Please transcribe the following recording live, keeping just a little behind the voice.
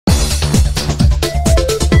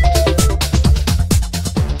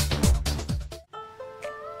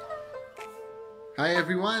Hi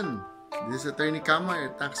everyone, this is Attorney Kama,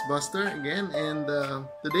 your tax buster again, and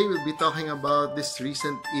today we'll be talking about this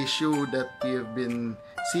recent issue that we have been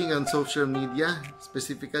seeing on social media,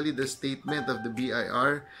 specifically the statement of the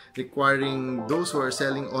BIR requiring those who are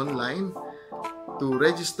selling online to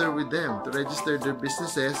register with them, to register their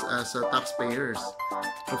businesses as taxpayers.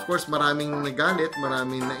 Of course, maraming nagalit,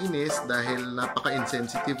 maraming nainis dahil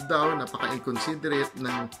napaka-insensitive daw, napaka-inconsiderate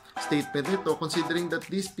ng statement nito, considering that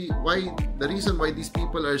the reason why these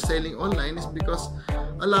people are selling online is because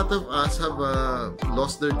a lot of us have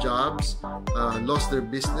lost their jobs, lost their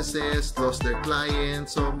businesses, lost their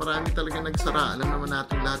clients. So marami talaga nagsara. Alam naman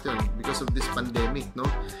natin lahat yun because of this pandemic, no?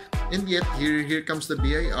 And yet, here comes the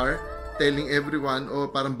BIR telling everyone,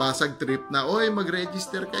 parang basag trip na,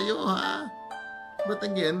 mag-register kayo, ha? But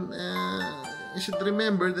again, you should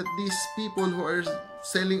remember that these people who are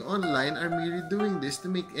selling online are merely doing this to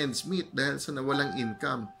make ends meet dahil sa nawalang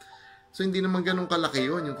income. So, hindi naman ganun kalaki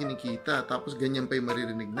yun yung kinikita. Tapos, ganyan pa yung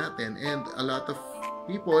maririnig natin. And a lot of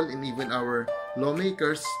people, and even our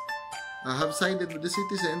lawmakers, have sided with the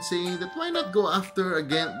citizens saying that why not go after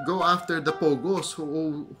the pogos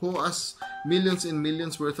who owe us millions and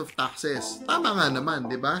millions worth of taxes. Tama nga naman,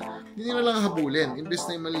 di ba? Hindi na lang habulin, imbes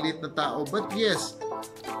na yung maliliit na tao. But yes,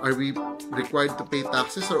 are we required to pay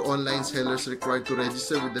taxes, or online sellers required to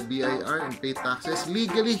register with the BIR and pay taxes?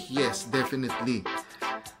 Legally, yes, definitely.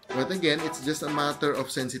 But again, it's just a matter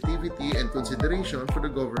of sensitivity and consideration for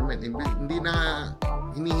the government. Hindi na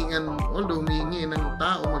hinihingan, although humihingi ng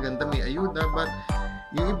tao, maganda may ayuda, but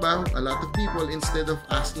yung iba, a lot of people, instead of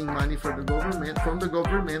asking money from the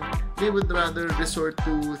government, they would rather resort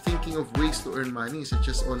to thinking of ways to earn money,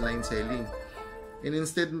 such as online selling. And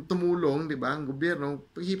instead tumulong, di ba, ang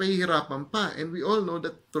gobyerno, pahihirapan pa. And we all know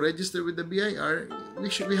that to register with the BIR,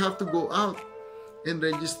 we have to go out and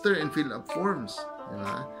register and fill up forms.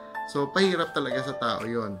 Diba? So, pahirap talaga sa tao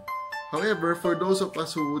yon. However, for those of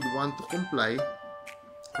us who would want to comply,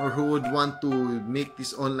 or who would want to make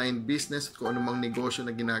this online business, kung anumang negosyo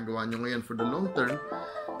na ginagawa nyo ngayon for the long term,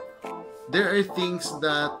 there are things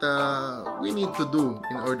that we need to do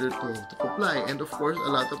in order to comply. And of course, a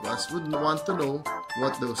lot of us would want to know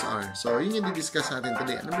what those are. So, yun yung di-discuss natin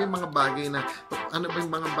today. Ano ba yung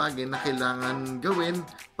mga bagay na kailangan gawin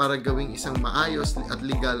para gawing isang maayos at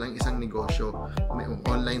legal ang isang negosyo? May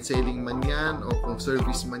online selling man yan, o kung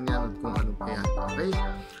service man yan, kung ano pa yan. Okay?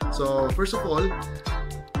 So, first of all,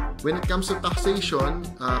 when it comes to taxation,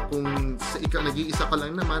 kung ikaw nag-iisa ka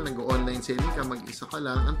lang naman, nag-online selling ka, mag-isa ka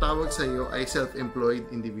lang, ang tawag sa iyo ay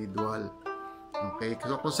self-employed individual. Okay?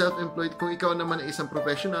 So, kung self-employed, kung ikaw naman ay isang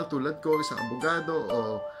professional tulad ko, isang abogado,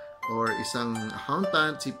 or isang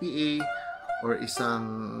accountant, CPA, or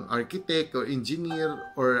isang architect, or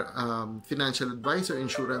engineer, or financial advisor,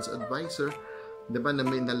 insurance advisor, diba, na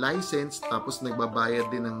may na-license, tapos nagbabayad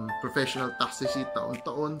din ng professional tax receipt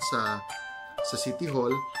taon-taon sa City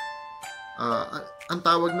Hall, ang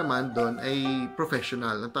tawag naman doon ay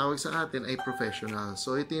professional. Ang tawag sa atin ay professional.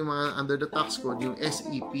 So, ito yung mga under the tax code, yung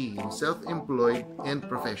SEP, yung self-employed and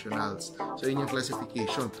professionals. So, yun yung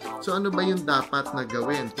classification. So, ano ba yung dapat na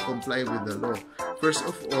gawin to comply with the law? First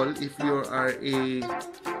of all, if you are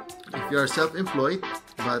self-employed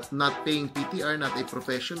but not paying PTR, not a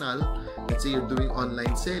professional, let's say you're doing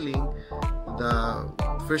online selling, the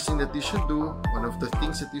first thing that you should do, one of the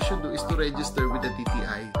things that you should do is to register with the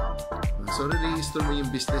TTI. So, re-register mo yung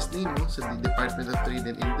business name mo sa Department of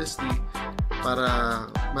Trade and Industry para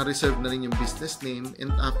ma-reserve na rin yung business name.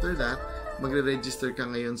 And after that, magre-register ka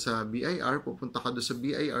ngayon sa BIR, pupunta ka doon sa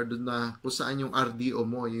BIR, doon na kung saan yung RDO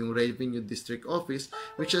mo, yung Revenue District Office,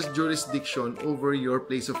 which has jurisdiction over your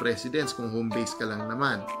place of residence kung home base ka lang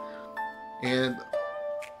naman. And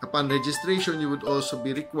upon registration, you would also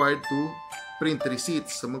be required to print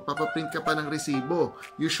receipts. So, magpapaprint ka pa ng resibo.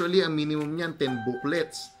 Usually, ang minimum niyan, 10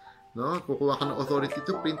 booklets. No? Kukuha ka ng authority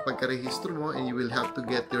to print pagka-rehistro mo, and you will have to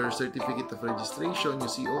get your certificate of registration, yung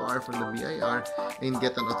COR from the BIR, and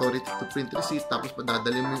get an authority to print receipt. Tapos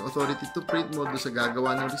padadalhin mo yung authority to print mo doon sa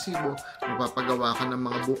gagawa ng resibo. Magpapagawa ka ng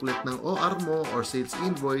mga booklet ng OR mo or sales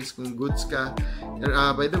invoice kung goods ka.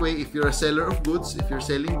 By the way, if you're a seller of goods, if you're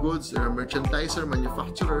selling goods, you're a merchandiser,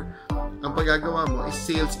 manufacturer, ang pagagawa mo is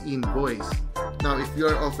sales invoice. Now, if you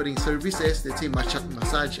are offering services, let's say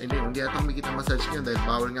massage, hindi ata makikita massage nyo dahil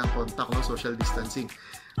bawal nga contact, no? Social distancing.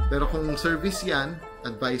 Pero kung service yan,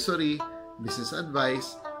 advisory, business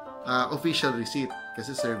advice, official receipt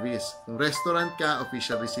kasi service. Kung restaurant ka,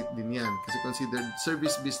 official receipt din yan kasi considered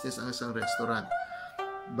service business ang isang restaurant.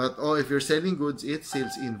 But if you're selling goods, it's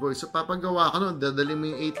sales invoice. So, papagawa ka nun, dadali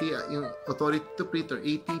mo yung authority to print or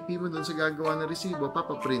ATP mo dun sa gagawa ng resibo,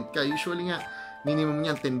 papaprint ka. Usually nga, minimum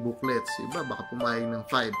niyan 10 booklets. Iba, baka pumayag ng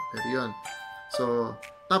 5. Pero yun. So,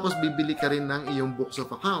 tapos bibili ka rin ng iyong books of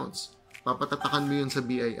accounts. Papatatakan mo yun sa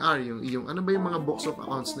BIR, yung ano ba yung mga books of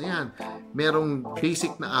accounts na yan? Merong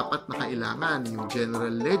basic na 4 na kailangan, yung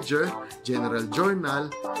general ledger, general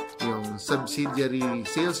journal, yung subsidiary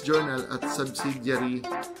sales journal, at subsidiary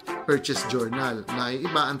purchase journal. Na yung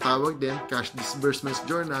iba ang tawag din, cash disbursements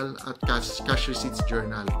journal at cash receipts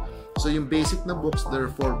journal. So, yung basic na books, there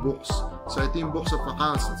are 4 books. So, ito yung books of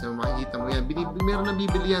accounts. So, makikita mo yan. Meron na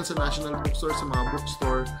bibili yan sa National Bookstore, sa mga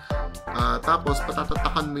bookstore. Tapos,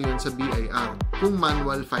 patatatakan mo yun sa BIR kung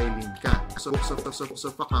manual filing ka. So, books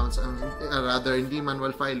of accounts, rather, hindi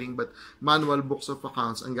manual filing, but manual books of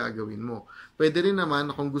accounts ang gagawin mo. Pwede rin naman,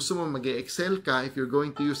 kung gusto mo mag-Excel ka, if you're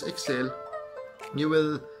going to use Excel, you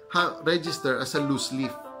will register as a loose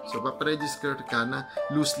leaf. So, paparegister ka na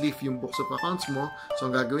loose leaf yung books of accounts mo. So,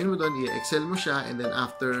 ang gagawin mo doon, i-Excel mo siya, and then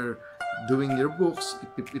after doing your books,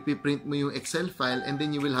 ipiprint mo yung Excel file, and then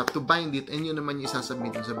you will have to bind it, and yun naman yung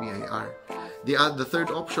isasubmit mo sa BIR. The third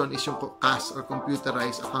option is yung CAS or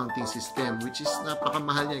Computerized Accounting System, which is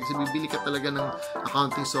napakamahal niya kasi bibili ka talaga ng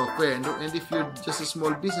accounting software. And if you're just a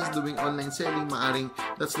small business doing online selling, maaring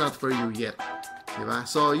that's not for you yet. Diba?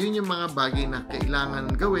 So, yun yung mga bagay na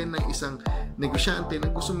kailangan gawin ng isang negosyante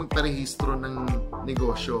na gusto magparehistro ng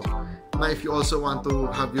negosyo. Now, if you also want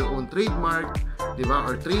to have your own trademark, diba,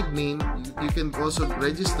 or trade name, you can also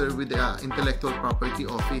register with the Intellectual Property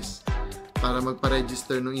Office para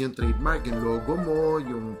magpa-register ng iyong trademark, yung logo mo,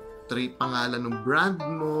 yung pangalan ng brand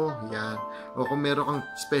mo, yan. O kung meron kang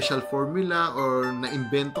special formula or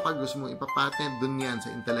na-invento ka, gusto mong ipapatent, dun yan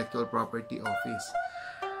sa Intellectual Property Office.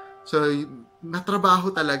 So,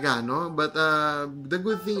 natrabaho talaga, no? But the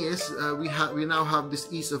good thing is, we now have this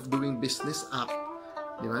ease of doing business app,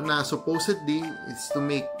 di ba? Na supposedly, it's to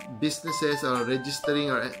make businesses or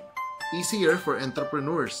registering or easier for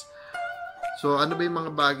entrepreneurs. So, ano ba yung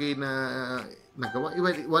mga bagay na nagawa?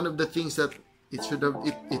 One of the things that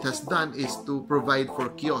it has done is to provide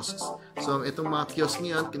for kiosks. So, itong mga kiosks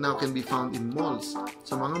ngayon now can be found in malls.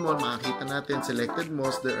 So, mga mall, makakita natin, selected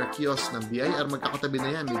malls, there are kiosks ng BIR. Magkakatabi na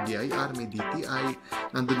yan. May BIR, may DTI,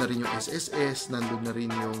 nandun na rin yung SSS, nandun na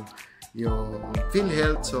rin yung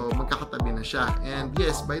PhilHealth. So, magkakatabi na siya. And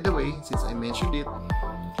yes, by the way, since I mentioned it,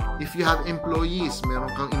 if you have employees,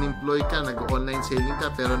 meron kang in-employ ka, nag-online selling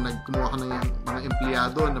ka, pero nagkumuha ka ng mga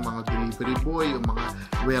empleyado, ng mga delivery boy, o mga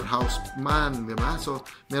warehouse man, di ba? So,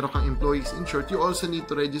 meron kang employees. In short, you also need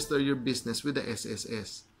to register your business with the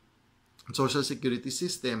SSS, Social Security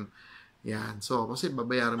System. Yan. So, kasi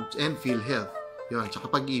babayaran, and PhilHealth. Yan.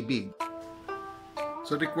 Tsaka Pag-ibig.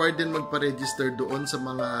 So, required din magpa-register doon sa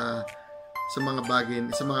mga bagay,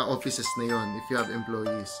 sa mga offices na yon if you have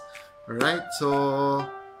employees. Alright? So,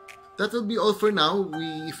 that will be all for now.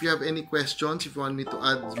 If you have any questions, if you want me to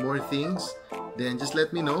add more things, then just let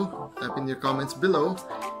me know. Type in your comments below.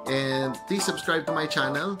 And please subscribe to my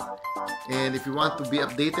channel. And if you want to be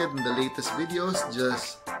updated on the latest videos,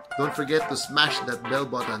 just don't forget to smash that bell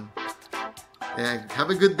button. And have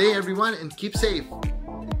a good day, everyone, and keep safe.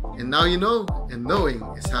 And now you know, and knowing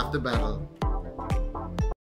is half the battle.